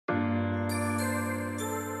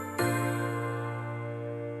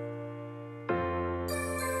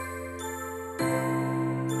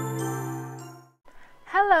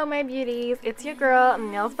Hello my beauties, it's your girl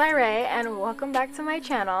Nails by Ray and welcome back to my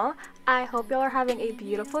channel. I hope y'all are having a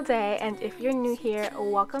beautiful day, and if you're new here,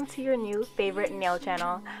 welcome to your new favorite nail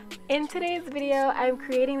channel. In today's video, I'm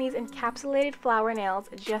creating these encapsulated flower nails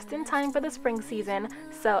just in time for the spring season,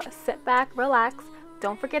 so sit back, relax,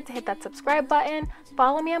 don't forget to hit that subscribe button,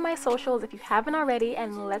 follow me on my socials if you haven't already,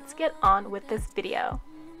 and let's get on with this video.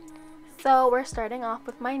 So we're starting off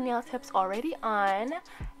with my nail tips already on,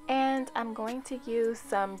 and I'm going to use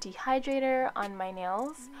some dehydrator on my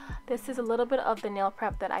nails. This is a little bit of the nail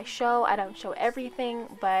prep that I show. I don't show everything,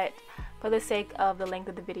 but for the sake of the length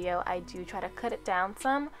of the video, I do try to cut it down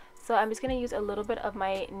some. So I'm just going to use a little bit of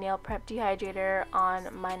my nail prep dehydrator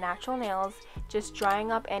on my natural nails, just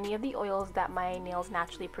drying up any of the oils that my nails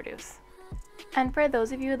naturally produce. And for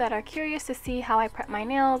those of you that are curious to see how I prep my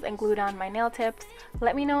nails and glue down my nail tips,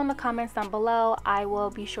 let me know in the comments down below. I will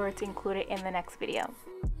be sure to include it in the next video.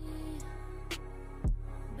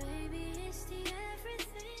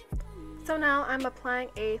 So now I'm applying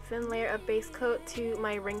a thin layer of base coat to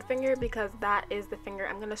my ring finger because that is the finger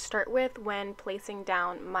I'm going to start with when placing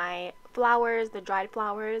down my flowers, the dried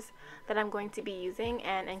flowers that I'm going to be using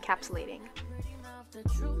and encapsulating.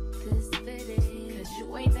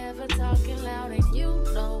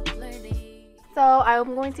 So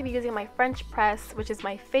I'm going to be using my French press, which is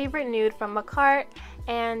my favorite nude from Macart,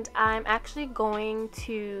 and I'm actually going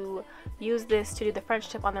to use this to do the French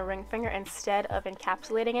tip on the ring finger instead of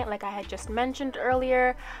encapsulating it like I had just mentioned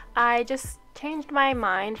earlier. I just changed my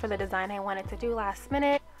mind for the design I wanted to do last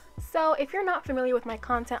minute. So if you're not familiar with my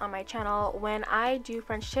content on my channel, when I do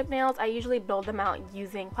French tip nails, I usually build them out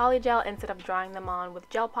using polygel instead of drawing them on with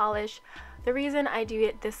gel polish. The reason I do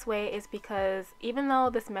it this way is because even though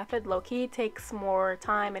this method low-key takes more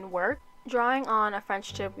time and work, drawing on a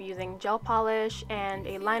French tip using gel polish and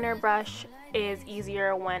a liner brush is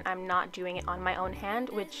easier when I'm not doing it on my own hand,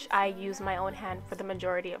 which I use my own hand for the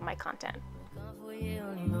majority of my content.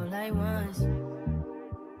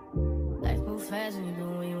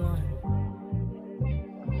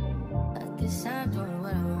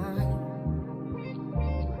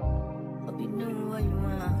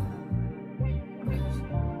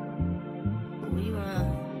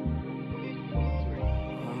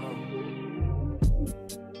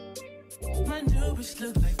 My new bitch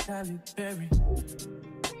look like Halle Berry,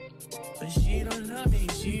 but she don't love me,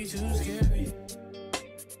 she too scary.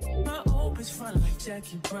 My old bitch front like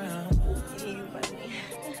Jackie Brown.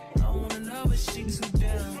 I wanna know if she too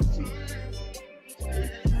down.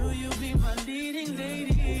 Will you be my leading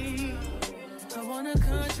lady? I want a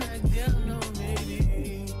contract, girl, no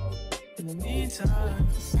maybe. In the meantime,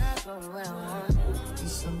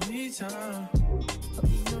 it's some me time.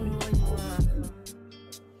 You know what you want.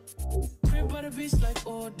 Crib by the beach like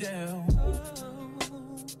Odell.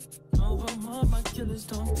 Over my killers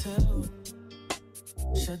don't tell.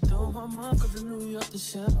 Shadow my mark of the New York the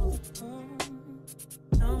shelf.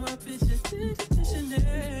 Now my bitch is to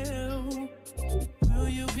Chanel. Will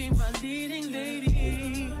you be my leading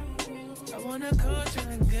lady? I want a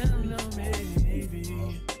contract, girl, no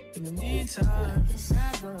maybe. In the meantime, it's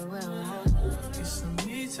some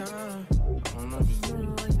me time. I don't know if you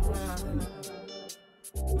know what you want.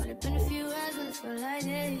 Only been a few hours, but it feel like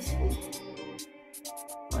days.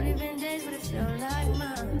 Only been days, but it feel like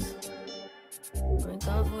months. Only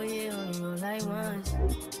gone for a year, only know like once.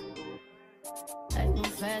 Life move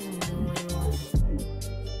fast and you do what you want.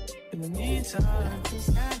 In the meantime,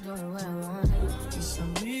 just not doing what I want. It's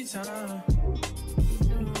some me time. You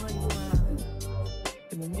do what you want.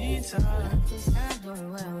 In the meantime, just not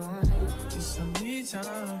doing what I want. It's some me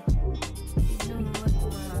time. You do what you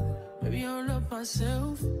want. Maybe I don't love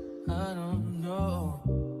myself, I don't know.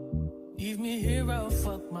 Leave me here, I'll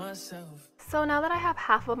fuck myself. So now that I have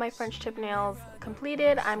half of my French tip nails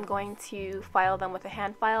completed, I'm going to file them with a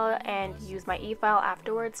hand file and use my e-file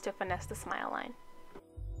afterwards to finesse the smile line.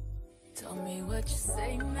 Tell me what you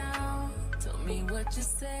say now, tell me what you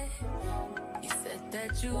said. You said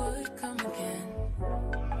that you would come again.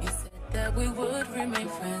 You said that we would remain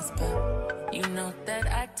friends, but you know that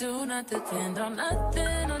I do not depend on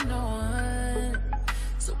nothing or no one.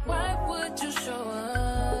 So why would you show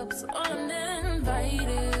up so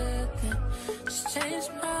uninvited? Just change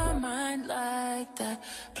my mind like that.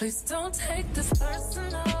 Please don't take this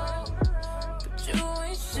personal, but you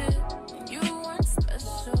ain't shit and you weren't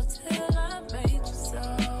special till I made you so.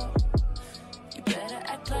 You better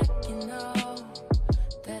act like you know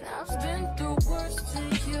that I've been through worse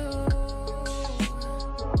than you.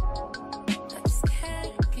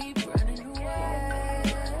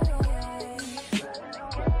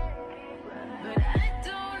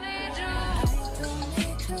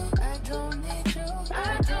 I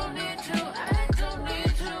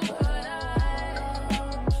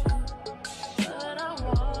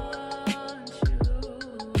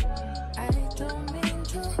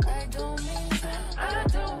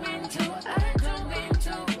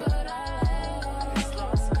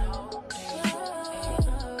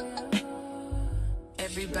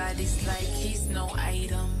Everybody's like, he's no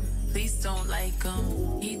item. Please don't like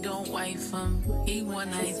him. He don't wife him. He one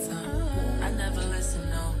item. I never listen,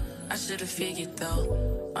 no. I should've figured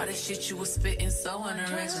though. All the shit you was spitting so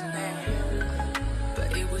unoriginal.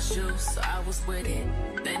 But it was you, so I was with it.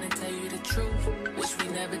 Then to tell you the truth, wish we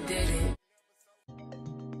never did it.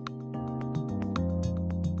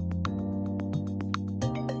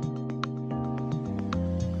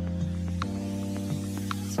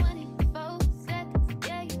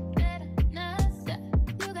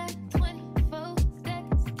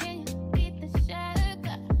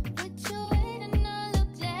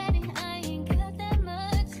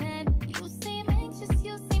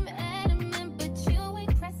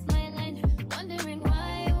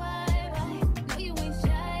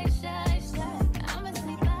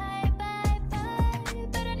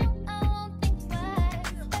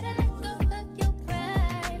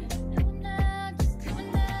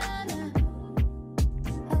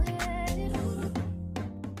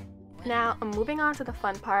 Now, moving on to the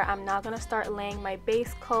fun part, I'm now going to start laying my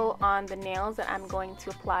base coat on the nails that I'm going to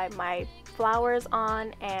apply my flowers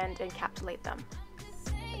on and encapsulate them.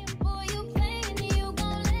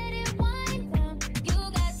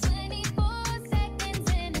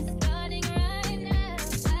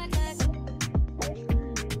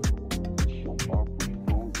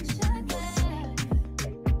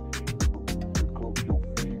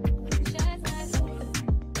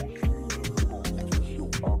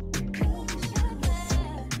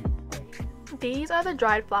 These are the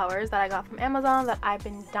dried flowers that I got from Amazon that I've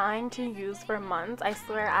been dying to use for months. I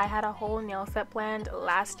swear I had a whole nail set planned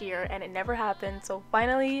last year and it never happened. So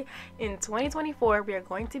finally in 2024 we are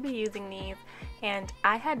going to be using these, and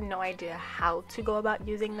I had no idea how to go about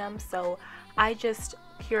using them, so I just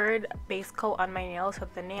cured base coat on my nails so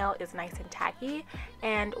the nail is nice and tacky.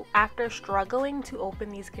 And after struggling to open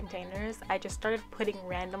these containers, I just started putting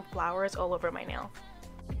random flowers all over my nail.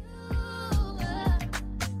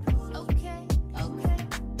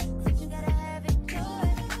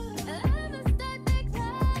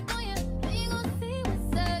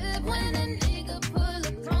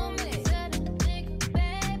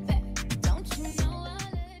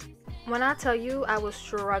 When I tell you I was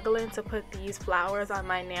struggling to put these flowers on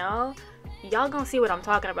my nail, y'all gonna see what I'm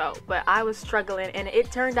talking about, but I was struggling and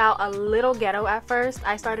it turned out a little ghetto at first.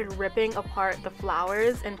 I started ripping apart the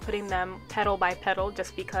flowers and putting them petal by petal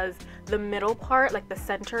just because the middle part, like the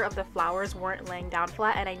center of the flowers, weren't laying down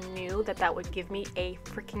flat, and I knew that that would give me a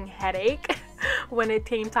freaking headache when it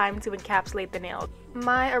came time to encapsulate the nail.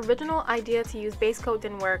 My original idea to use base coat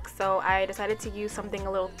didn't work, so I decided to use something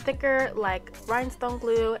a little thicker like rhinestone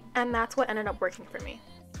glue, and that's what ended up working for me.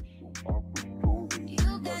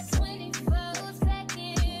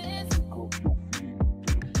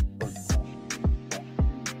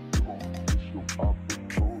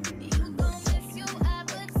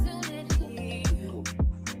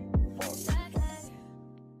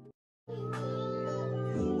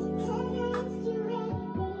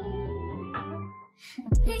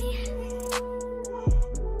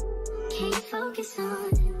 Can you focus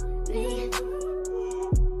on me?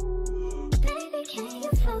 Baby, can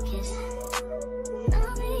you focus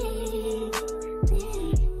on me?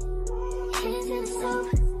 Hands in the soap,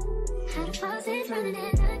 how the faucet's running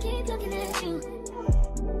and I keep looking at you.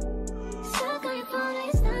 Stuck on your phone,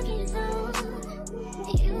 like stuck in your zone.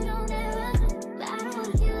 You don't ever, but I don't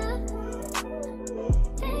wanna give up.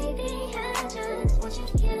 Baby, I just want you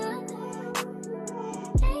to get up.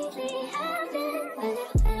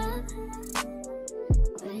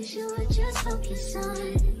 Wish you would just focus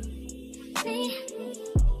on me.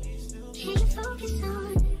 Can you focus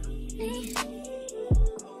on me?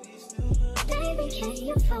 Baby, can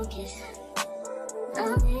you focus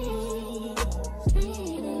on me?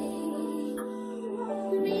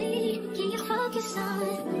 Can you focus on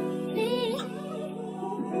me?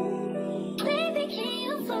 Baby, can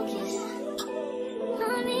you focus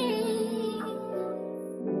on me?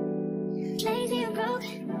 Lazy and broke,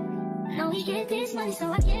 no, we get this money,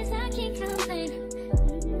 so I guess I can't complain.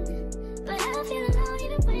 But I feel alone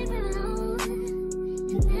even when we're alone,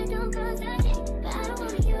 and that don't cause nothing, but I don't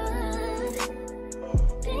wanna give up.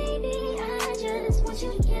 Baby, I just want you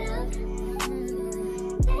to get up.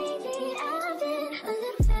 Baby, I've been a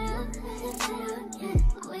little fed up.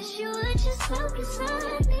 Wish you would just focus on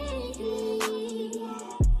me.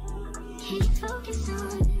 Can you focus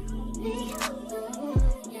on me?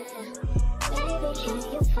 Baby, can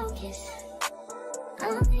you focus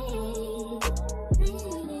on me?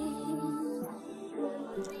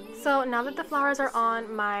 So now that the flowers are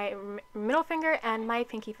on my middle finger and my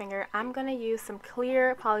pinky finger, I'm going to use some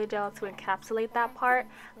clear polygel to encapsulate that part,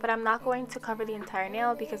 but I'm not going to cover the entire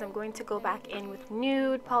nail because I'm going to go back in with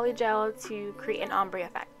nude polygel to create an ombre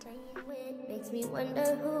effect. Makes me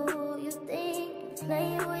wonder who you think you're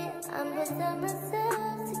playing with. I'm just telling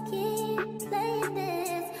myself to keep playing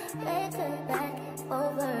this record back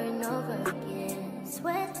over and over again.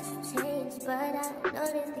 Swear that you changed, but I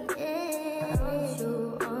noticed the end. I want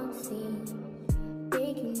you on the scene.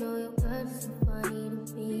 Think you know your girl is so funny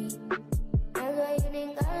to me. That's why you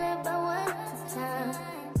didn't got left by one time.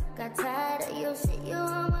 Got tired of your shit, you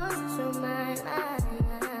almost your mind.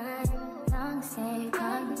 Long say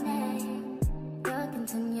call your name. You'll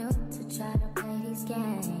continue to try to play these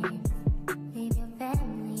games. Leave your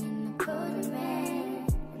family in the cold rain.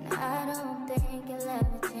 And I don't think you'll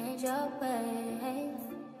ever change your ways.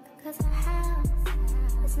 Cause a house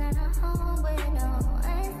is not a home where no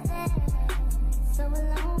one's there. So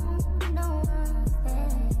alone, no one's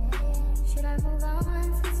there. Should I move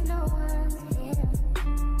on since no one's here?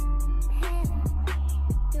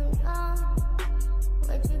 Do know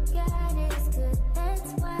what you got is good,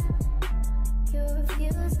 that's why you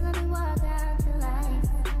refuse to let me walk out to life.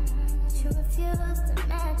 You refuse to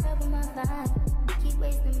match up with my vibe. Keep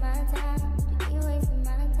wasting my time, you keep wasting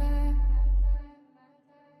my time.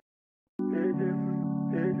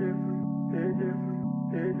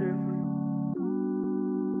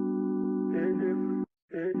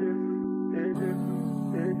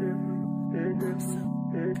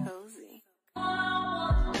 Cozy.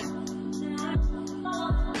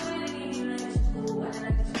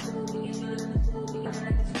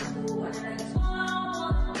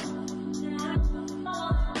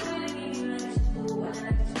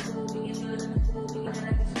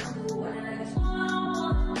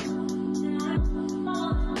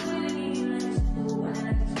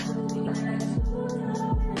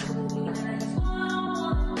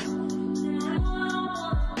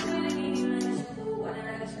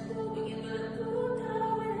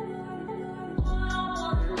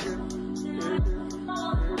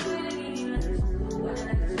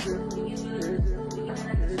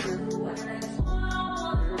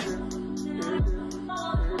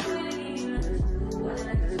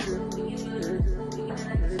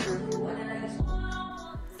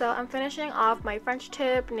 So I'm finishing off my French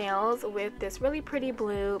tip nails with this really pretty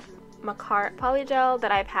blue Nailart polygel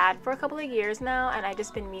that I've had for a couple of years now, and I've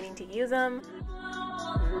just been meaning to use them.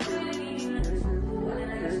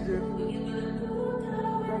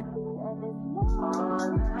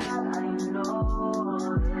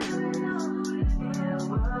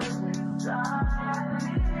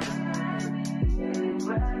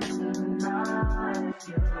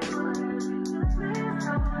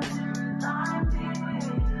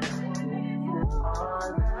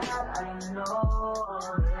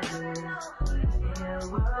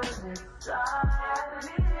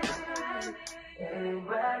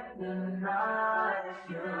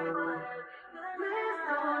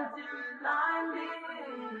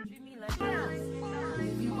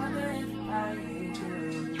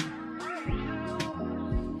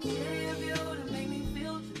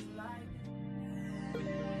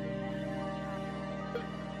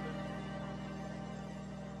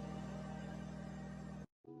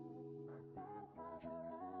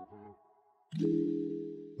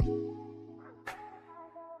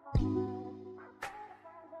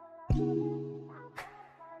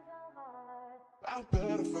 I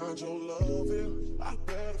better find your loving, I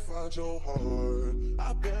better find your heart.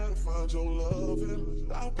 I better find your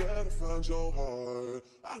loving, I better find your heart.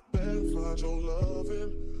 I better find your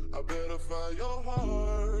loving, I better find your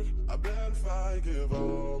heart. I bet if I give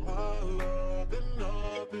all my love, then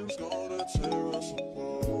nothing's gonna tear us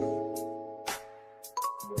apart.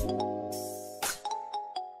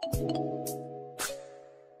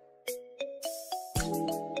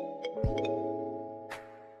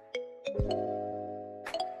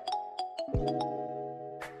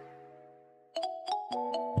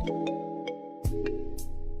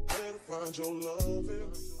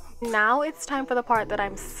 Now it's time for the part that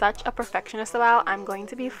I'm such a perfectionist about. I'm going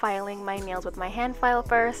to be filing my nails with my hand file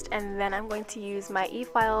first, and then I'm going to use my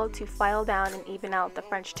e-file to file down and even out the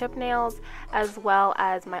French tip nails as well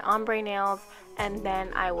as my ombre nails, and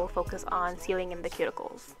then I will focus on sealing in the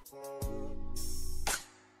cuticles.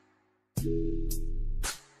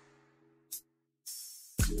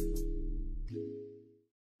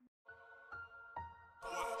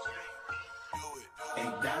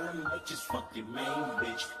 $8 might just fuck your main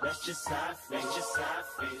bitch. That's just how I feel. Just how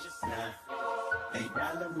I feel. Just now.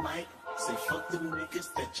 $8 might say fuck them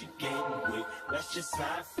niggas that you getting with. That's just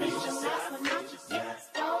how I feel. Just how I feel. Just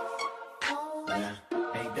now. Nah,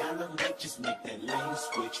 $8 might just make that lane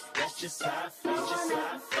switch. That's just how I feel.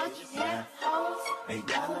 Nah,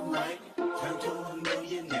 $8 might turn to $1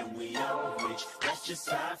 million and we all rich. That's just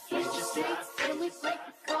how I feel. When we break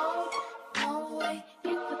the code, no way.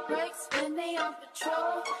 Hit the brakes when they on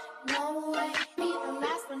patrol. No way. Be the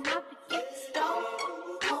last one not to get the stove.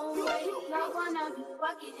 No way. Not one of you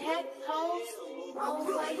buckethead hoes. No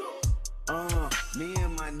way. Me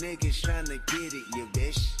and my niggas tryna get it, yeah,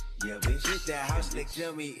 bitch. Yeah, bitch. Hit that house, like,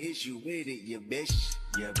 tell me, is you with it, yeah, bitch.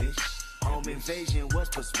 Yeah, bitch. Home invasion was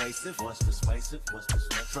persuasive.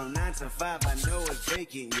 From 9 to 5, I know it's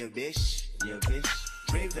vacant, yeah, bitch. Yeah, bitch.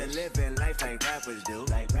 Dream the living life like rappers do.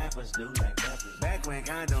 Back when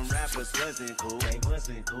condom rappers wasn't cool.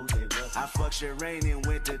 I fucked Shireen and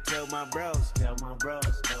went to tell my bros.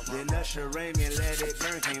 Then Usher Raymond let it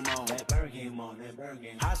burn came on.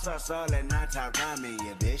 Hot sauce all at night top rhyming,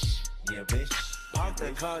 yeah, bitch. Park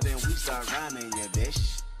the car, then we start rhyming, yeah,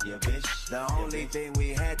 bitch. The only thing we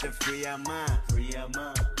had to free our mind.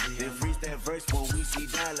 Then freeze that verse when we see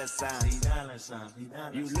dollar signs.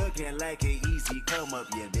 You looking like an easy come up,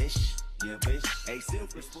 yeah, bitch. A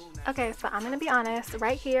silver spoon. Okay, so I'm gonna be honest.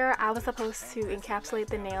 Right here, I was supposed to encapsulate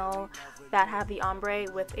the nail that have the ombre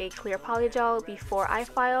with a clear polygel before I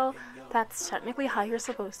file. That's technically how you're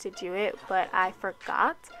supposed to do it, but I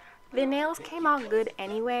forgot. The nails came out good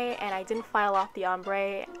anyway, and I didn't file off the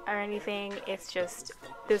ombre or anything. It's just,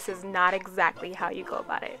 this is not exactly how you go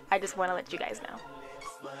about it. I just want to let you guys know.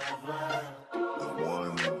 The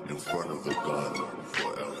one in front of the gun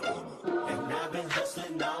forever. And I've been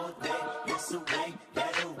hustling all day. This away,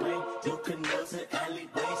 that away. Through canals and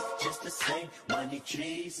alleyways, just the same. Money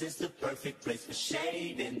trees is the perfect place for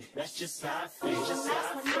shade, and that's just how I feel.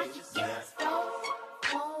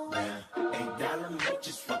 $8 might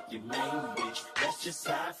just fuck your main bitch. That's just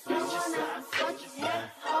how I feel.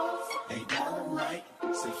 $8 might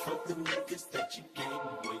say fuck the niggas that you came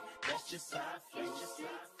with. That's just how I feel.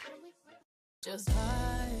 Just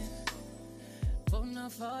hide. Phone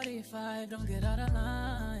up 45, don't get out of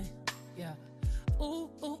line. Yeah. Ooh,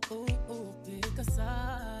 ooh, ooh, ooh, pick a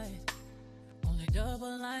side. Only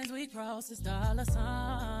double lines we cross is dollar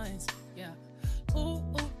signs. Yeah. Ooh,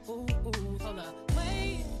 ooh, ooh, ooh, hold up.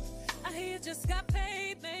 Wait. I hear you just got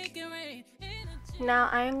paid, make it rain. Now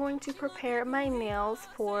I am going to prepare my nails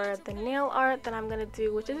for the nail art that I'm going to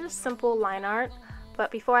do, which is just simple line art.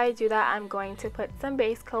 But before I do that, I'm going to put some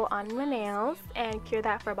base coat on my nails and cure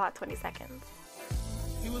that for about 20 seconds.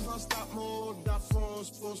 He was on stop mode, that froze,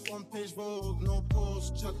 post on page Vogue, no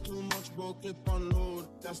post, chat too much, bro, clip on load,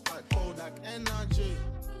 that's like Kodak, energy,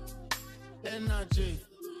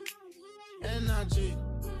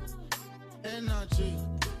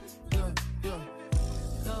 yeah.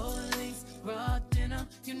 Gold links, raw dinner,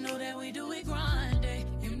 you know that we do it grinding.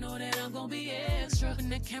 You know that I'm gonna be extra,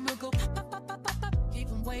 and the camera go pop, pop, pop, pop, pop, pop. Keep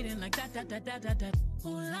them waiting like that. Ooh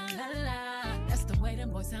la la la, that's the way them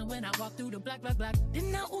boys sound when I walk through the black.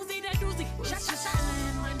 Then I Uzi that doozy, shot.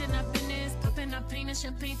 Minding our business, popping our paint and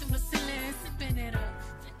champagne through the ceiling, sipping it up.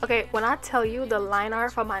 Okay, when I tell you the line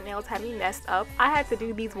art for my nails had me messed up, I had to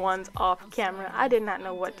do these ones off camera. I did not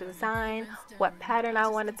know what design, what pattern I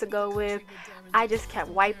wanted to go with. I just kept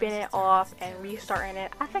wiping it off and restarting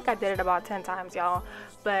it. I think I did it about 10 times, y'all.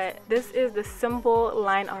 But this is the simple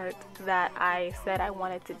line art that I said I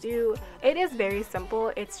wanted to do. It is very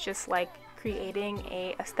simple. It's just like creating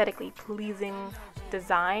a aesthetically pleasing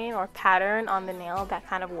design or pattern on the nail that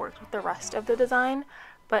kind of works with the rest of the design,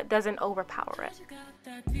 but doesn't overpower it.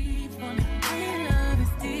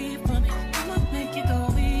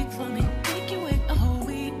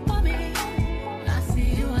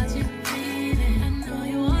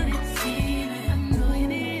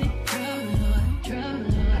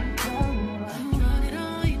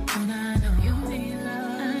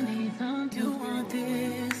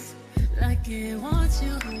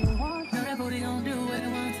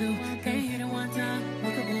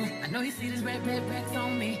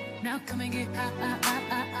 Now come and get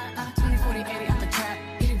 20, 40, 80 out the trap.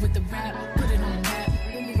 Hit it with the rap, put it on the map.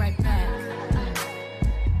 We'll be right back.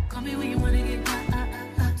 Call me when you wanna get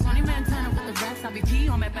 20 man turn up with the racks. I'll be P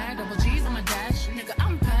on my bag, double G's on my dash. Nigga,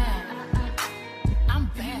 I'm bad.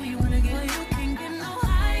 When you wanna get, you can't get no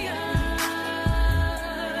higher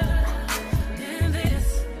than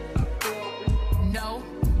this. No,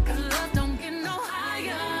 'cause love don't get no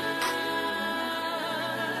higher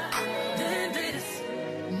than this.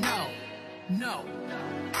 No.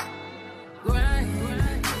 Grind.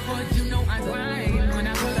 Boy, you know I grind. When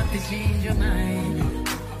I pull up to change your mind.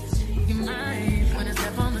 When I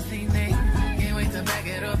step on the scene, they can't wait to back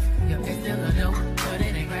it up. Your ex still a dope, but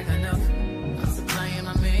it ain't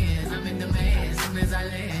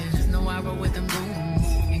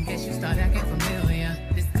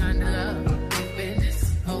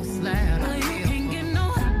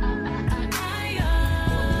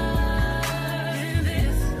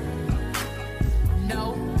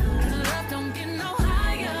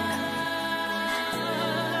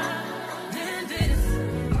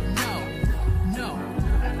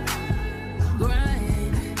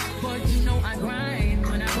grind. Boy, you know I grind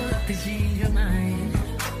when I pull up the jeans. You're mine.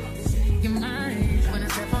 You're mine. When I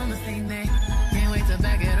step on the scene, they can't wait to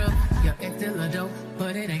back it up. Your ex still a dope,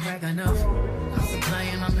 but it ain't crack enough. I'm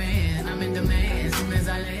supplying my man, I'm in demand. Soon as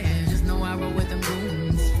I land, just know I roll with them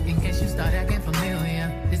goons. In case you start acting familiar,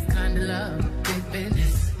 this kind of love, big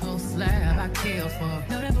business, whole slab I kill for.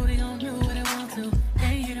 Know that booty gon' do what it want to.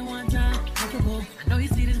 Ain't hit it one time, comfortable. I know you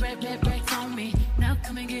see this red racks on me. Now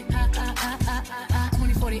come and get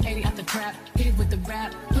 20, 40, 80 out the trap. Hit it with the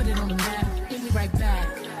rap, put it on the map. Hit me right back.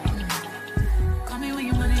 Call me when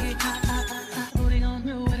you wanna get booty gon'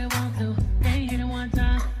 do what it want to. Ain't hit it one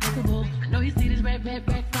time, comfortable. I know you see this red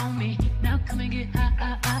racks on me. Now come and get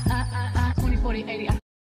 20, 40, 80 out the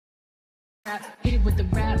trap. Hit it with the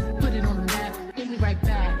rap, put it on the map. Hit me right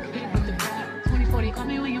back. Hit it with the rap. 20, 40, call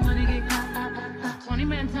me when you wanna get 20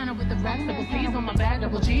 Montana with the rack, double C's on my back,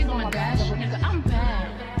 double G's on my dash. Nigga, I'm bad.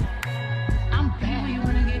 I'm bad. When you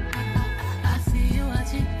wanna get I see you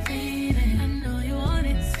watching, feeding. I know you want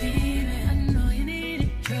it, Steven. I know you need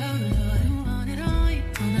it, trouble. You want it all, you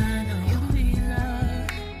don't know. You need love.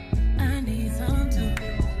 I need some too.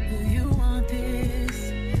 Do you want this?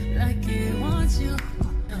 Like it wants you.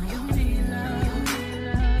 No, you need love.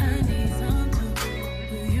 I need some too.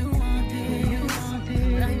 Do you want this? You want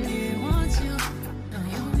it? Like it wants you. No,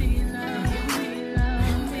 you need love. You need love.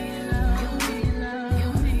 You need love. You need love. You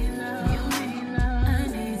need love. You need love. I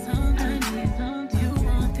need some. I need some. You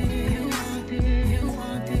want it? You want it? You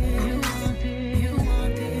want it? You want it? You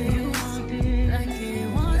want it? You want it? Like it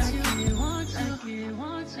wants you. Like it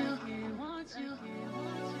wants you. Like it wants you. Like it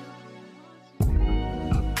wants you.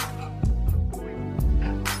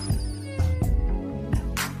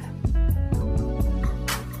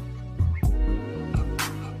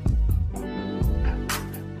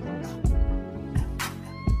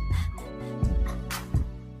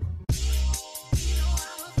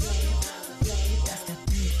 That's that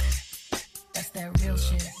dick. That's that real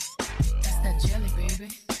shit. That's that jelly, baby.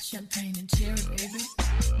 Champagne and cherry, baby.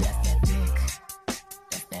 That's that dick.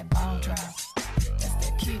 That's that ball drop. That's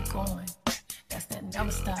that keep going. That's that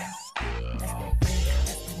never stop. That's that dick.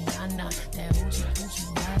 That's that nana. That uchi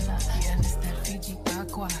nala. Yeah, that's that Fiji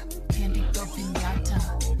aqua. Candy go pinata.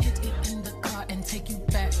 Hit it in the car and take you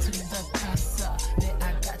back to the casa. Bet I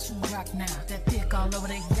got you rock now. That dick all over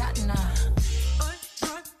they yacht now. I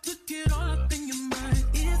tried to get all up in your mind.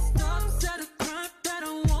 It stops at a crime that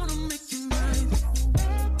I wanna make you mine.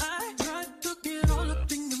 I tried to get all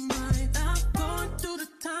up in your mind. I'm going through the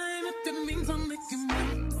time if it means I'm making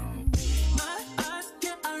mine. My eyes,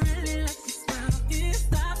 yeah, I really like your smile. It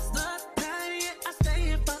stops the time, yeah, I stay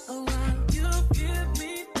here for a while. You give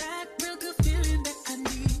me that real good feeling that I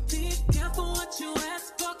need. Be careful what you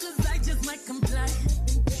ask for, 'cause I just might comply.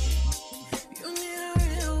 You need a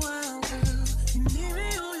real wild girl. You need me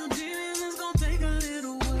on your demons, it's gonna take a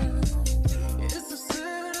little while. It's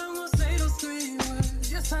absurd, I'm gonna say those 3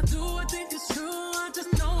 words. Yes, I do, I think it's true. I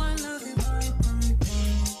just know I love you.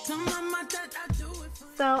 Tell my mind that I do it for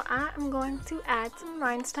you. So I'm going to add some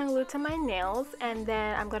rhinestone glue to my nails, and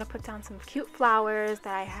then I'm going to put down some cute flowers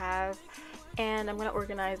that I have, and I'm going to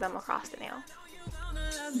organize them across the nail.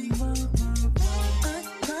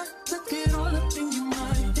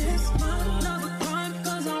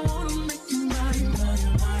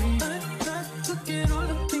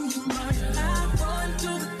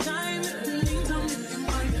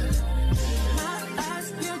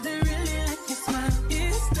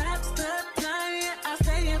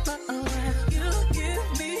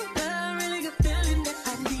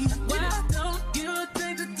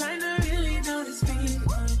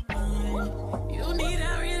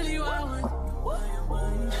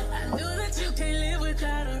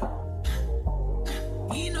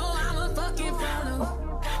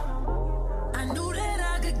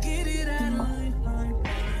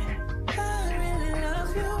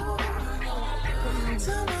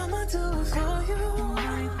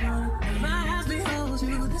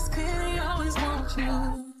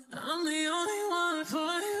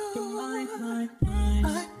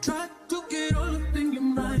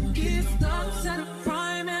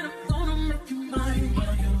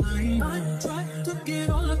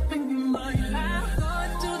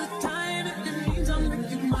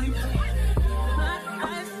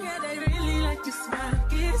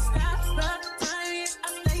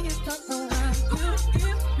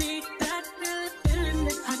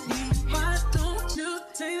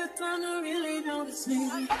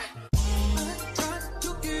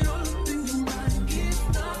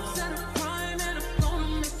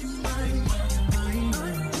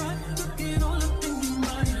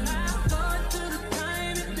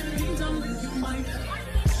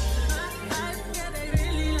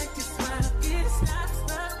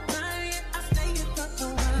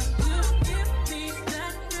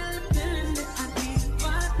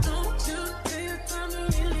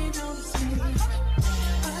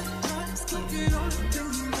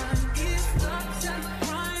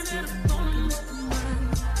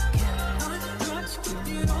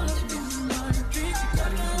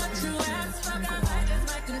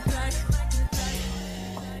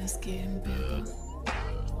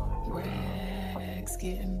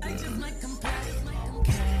 getting bigger.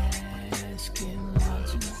 Cash getting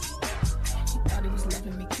larger. He thought he was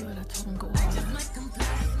loving me good. I told him go harder.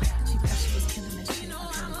 She thought she was killing that shit. I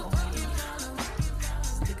told her go harder.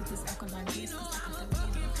 Stick with this alkaline base 'cause I got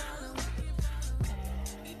that weed.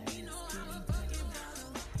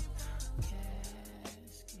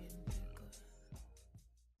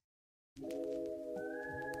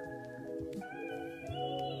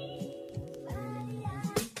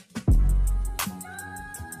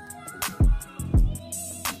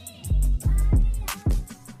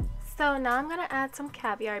 So now I'm going to add some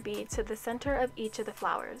caviar bead to the center of each of the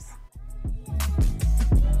flowers.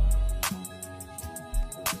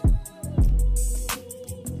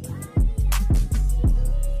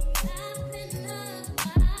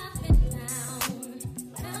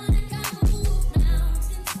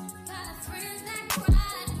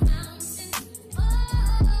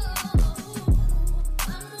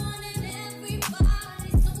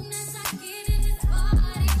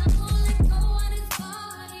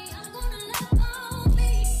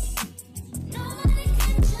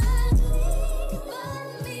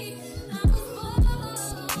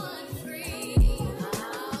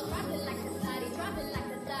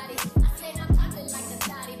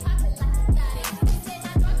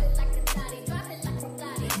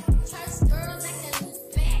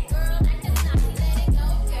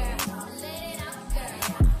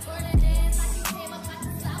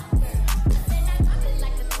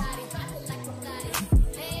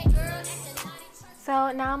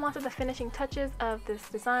 So now I'm on to the finishing touches of this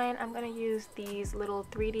design. I'm going to use these little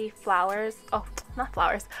 3D flowers, oh not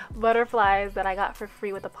flowers, butterflies that I got for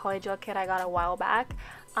free with the Polygel kit I got a while back.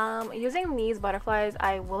 Using these butterflies,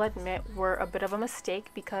 I will admit, were a bit of a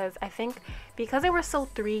mistake because I think because they were so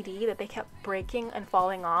 3D that they kept breaking and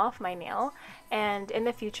falling off my nail, and in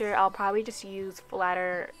the future I'll probably just use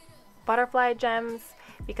flatter butterfly gems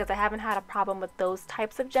because I haven't had a problem with those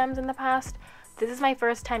types of gems in the past. This is my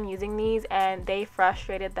first time using these and they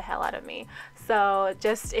frustrated the hell out of me. So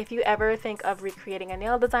just if you ever think of recreating a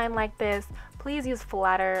nail design like this, please use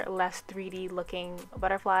flatter, less 3D looking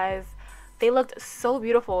butterflies. They looked so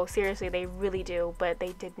beautiful, seriously, they really do, but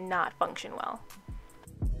they did not function well.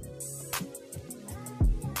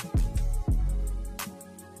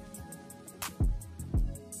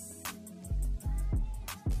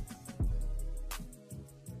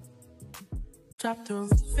 Drop the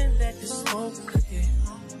roof and let the smoke clear.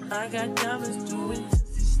 I got diamonds doing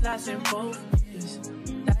slides in both ears.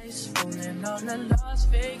 Dice rolling on the Las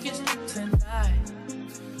Vegas Strip tonight.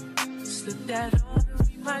 Slip that on and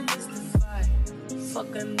remind us to fight.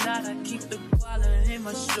 Fuck a night, I keep the wallet in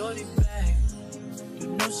my shorty bag. You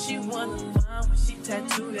know she wanna mine when she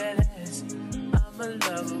tattoo that ass. I'm a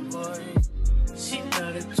lover boy, she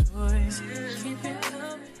love the toys. Keep it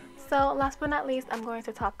coming. So last but not least, I'm going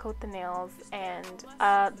to top coat the nails, and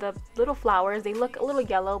the little flowers, they look a little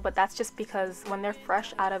yellow, but that's just because when they're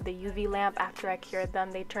fresh out of the UV lamp after I cured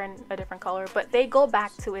them, they turn a different color, but they go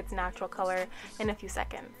back to its natural color in a few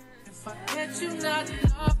seconds. If I get you not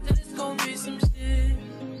enough, then it's gonna be some shit.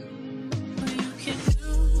 But you can do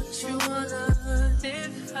what you wanna,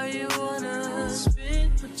 live how you wanna,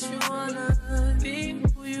 spin what you wanna, be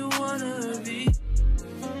who you wanna be.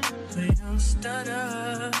 But you don't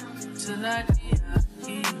stutter till I you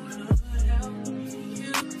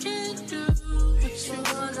can do what you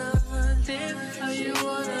wanna, live how you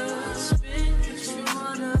wanna, spin what you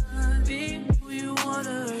wanna, be who you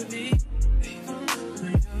wanna be. But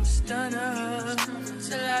you don't stutter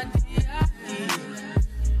till I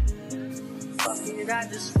fuck it, I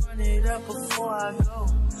just run it up before I go.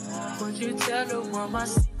 Would you tell the world my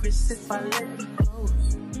secrets if I let you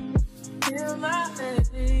close? Feel my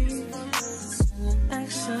face,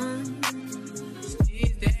 action.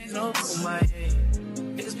 These days no for my age.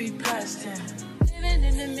 Niggas be past 10. Living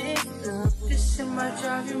in the middle. This shit might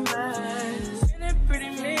drive you mad. Feeling pretty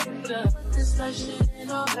mixed up, but this life shit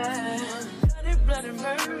ain't all bad. Blood and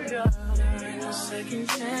murder. There ain't no second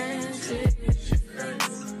chances.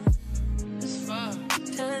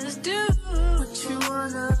 Just do what you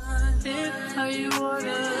wanna, live how you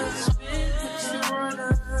wanna, spin what you wanna,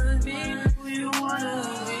 be who you wanna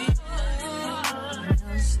be.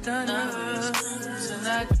 I'm stunner till I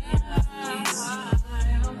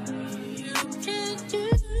you can do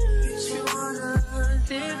what you wanna,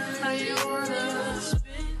 live how you wanna,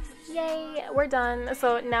 spin. Yay, we're done.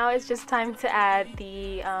 So now it's just time to add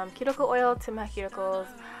the cuticle oil to my cuticles.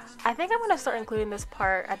 I think I'm going to start including this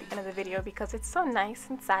part at the end of the video because it's so nice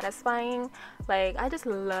and satisfying. Like, I just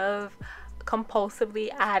love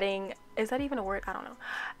compulsively adding, is that even a word? I don't know.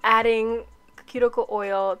 Adding cuticle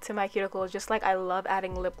oil to my cuticles just like I love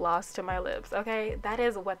adding lip gloss to my lips, okay? That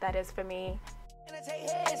is what that is for me.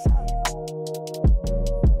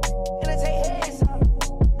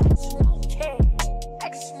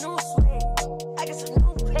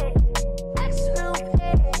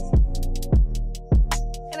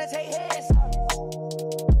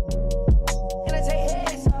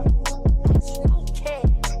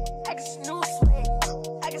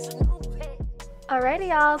 Alrighty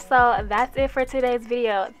y'all, so that's it for today's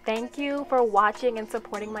video. Thank you for watching and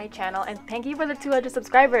supporting my channel, and thank you for the 200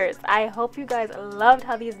 subscribers. I hope you guys loved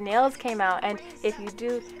how these nails came out, and if you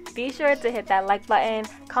do, be sure to hit that like button,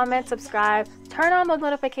 comment, subscribe, turn on those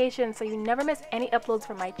notifications so you never miss any uploads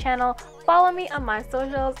from my channel. Follow me on my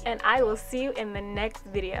socials, and I will see you in the next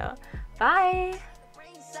video. Bye!